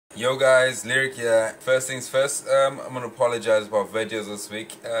Yo guys, Lyric here. First things first, I'm gonna apologize about videos this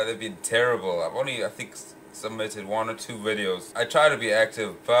week. They've been terrible. I've only, I think, submitted 1 or 2 videos. I try to be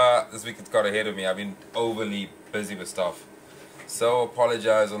active, but this week it's got ahead of me. I've been overly busy with stuff. So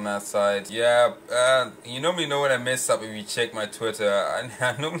apologize on that side. Yeah, you normally know when I mess up if you check my Twitter.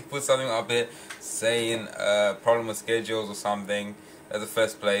 I normally put something up there saying problem with schedules or something as the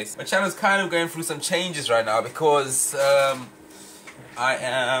first place. My channel's kind of going through some changes right now because I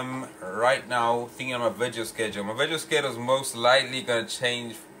am right now thinking on my video schedule. My video schedule is most likely going to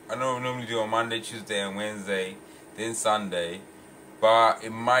change. I normally do on Monday, Tuesday and Wednesday, then Sunday, but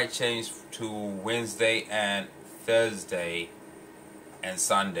it might change to Wednesday and Thursday and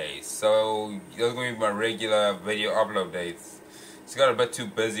Sunday. So those are going to be my regular video upload dates. It's got a bit too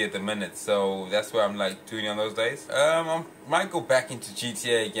busy at the minute, so that's why I'm like doing on those days. I might go back into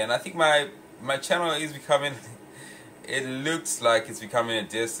GTA again. I think my channel is becoming it looks like it's becoming a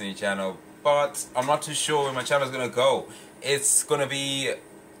Destiny channel, but I'm not too sure where my channel is gonna go. It's an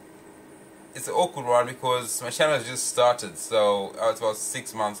awkward one because my channel has just started, so it's about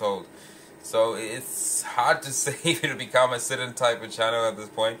 6 months old. So it's hard to say if it'll become a certain type of channel at this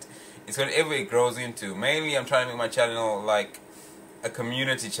point. It's whatever it grows into. Mainly I'm trying to make my channel like a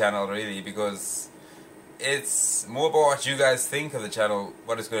community channel really, because it's more about what you guys think of the channel,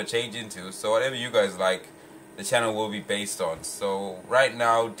 what it's going to change into. So whatever you guys like, the channel will be based on. So right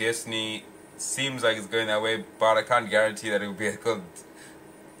now Destiny seems like it's going that way, but I can't guarantee that it will be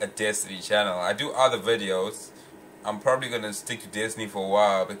a Destiny channel. I do other videos. I'm probably going to stick to Destiny for a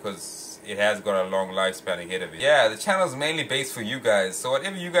while because it has got a long lifespan ahead of it. Yeah, the channel is mainly based for you guys, so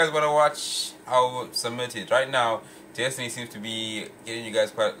whatever you guys want to watch, I'll submit it. Right now Destiny seems to be getting you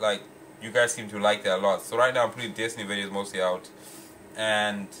guys quite, like, you guys seem to like that a lot. So right now I'm putting Destiny videos mostly out,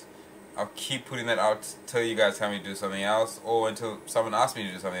 and I'll keep putting that out till you guys tell me to do something else, or until someone asks me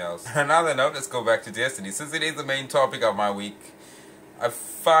to do something else. Another note, let's go back to Destiny. Since it is the main topic of my week, I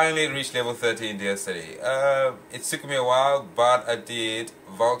finally reached level 30 in Destiny. It took me a while, but I did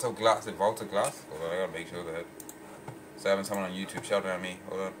Vault of Glass. Vault of Glass? Hold on, I gotta make sure that. So having someone on YouTube shouting at me.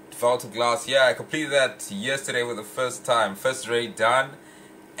 Hold on. Vault of Glass, yeah, I completed that yesterday for the first time. First raid done.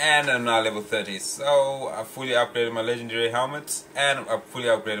 And I'm now level 30, so I fully upgraded my legendary helmet and I fully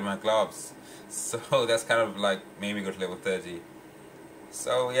upgraded my gloves. So that's kind of like made me go to level 30.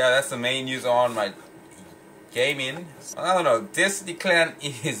 So yeah, that's the main news on my gaming. I don't know, Destiny clan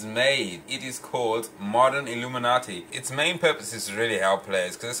is made. It is called Modern Illuminati. Its main purpose is to really help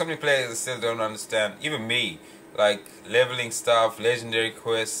players, because there's so many players that still don't understand, even me, like leveling stuff, legendary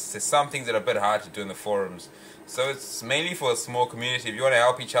quests. There's some things that are a bit hard to do in the forums. So it's mainly for a small community. If you want to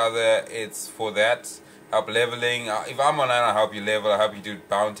help each other, it's for that. Help leveling. If I'm online, I'll help you level. I'll help you do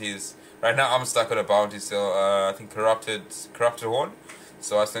bounties. Right now, I'm stuck on a bounty still. I think corrupted horn.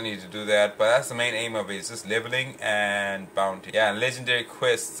 So I still need to do that. But that's the main aim of it. It's just leveling and bounty. Yeah, and legendary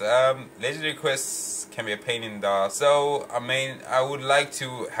quests. Legendary quests can be a pain in the ass. So I would like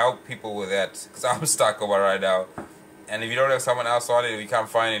to help people with that, because I'm stuck on one right now. And if you don't have someone else on it, if you can't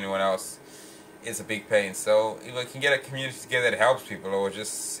find anyone else, it's a big pain. So if I can get a community together that helps people, or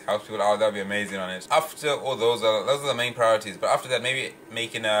just helps people out, that'd be amazing on it. After all, those are the main priorities. But after that, maybe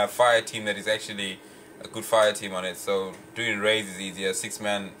making a fire team that is actually a good fire team on it. So doing raids is easier.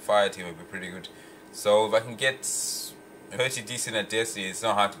 6-man fire team would be pretty good. So if I can get pretty decent at Destiny, it's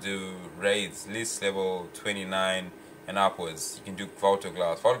not hard to do raids. At least level 29 and upwards, you can do Vault of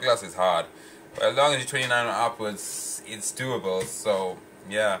Glass. Vault of Glass is hard, but as long as you're 29 and upwards, it's doable. So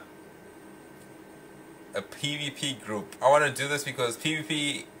yeah. A PvP group. I want to do this because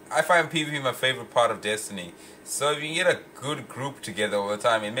PvP, I find PvP my favorite part of Destiny. So if you can get a good group together all the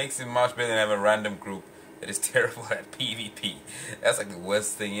time, it makes it much better than having a random group that is terrible at PvP. That's like the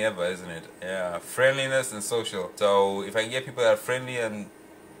worst thing ever, isn't it? Yeah, friendliness and social. So if I can get people that are friendly and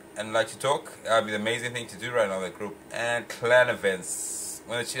like to talk, that'd be the amazing thing to do right now in the group. And clan events.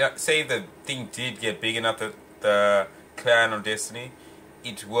 When say the thing did get big enough, that the clan on Destiny,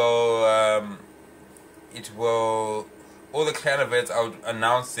 it will, all the clan events, I'll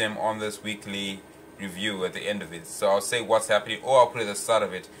announce them on this weekly review at the end of it. So I'll say what's happening, or I'll put at the start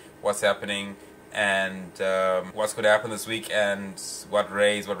of it what's happening, and what's going to happen this week, and what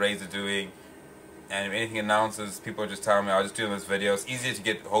raids are doing. And if anything announces, people just tell me. I'll just do those videos. Easier to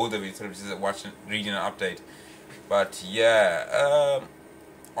get hold of it instead of just reading an update. But yeah,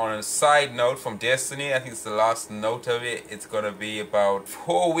 on a side note from Destiny, I think it's the last note of it, it's going to be about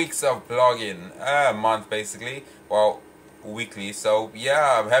 4 weeks of blogging, a month basically, well, weekly. So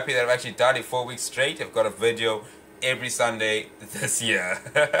yeah, I'm happy that I've actually done it 4 weeks straight. I've got a video every Sunday this year.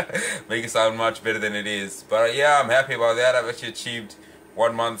 Make it sound much better than it is. But yeah, I'm happy about that. I've actually achieved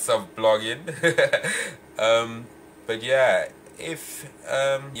 1 month of blogging. But yeah, if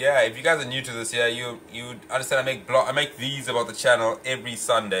you guys are new to this, you understand I make these about the channel every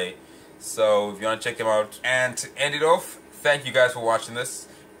Sunday. So if you want to check them out. And to end it off, thank you guys for watching this.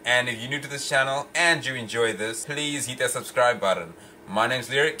 And if you're new to this channel and you enjoy this, please hit that subscribe button. My name's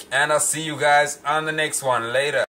Lyric, and I'll see you guys on the next one. Later.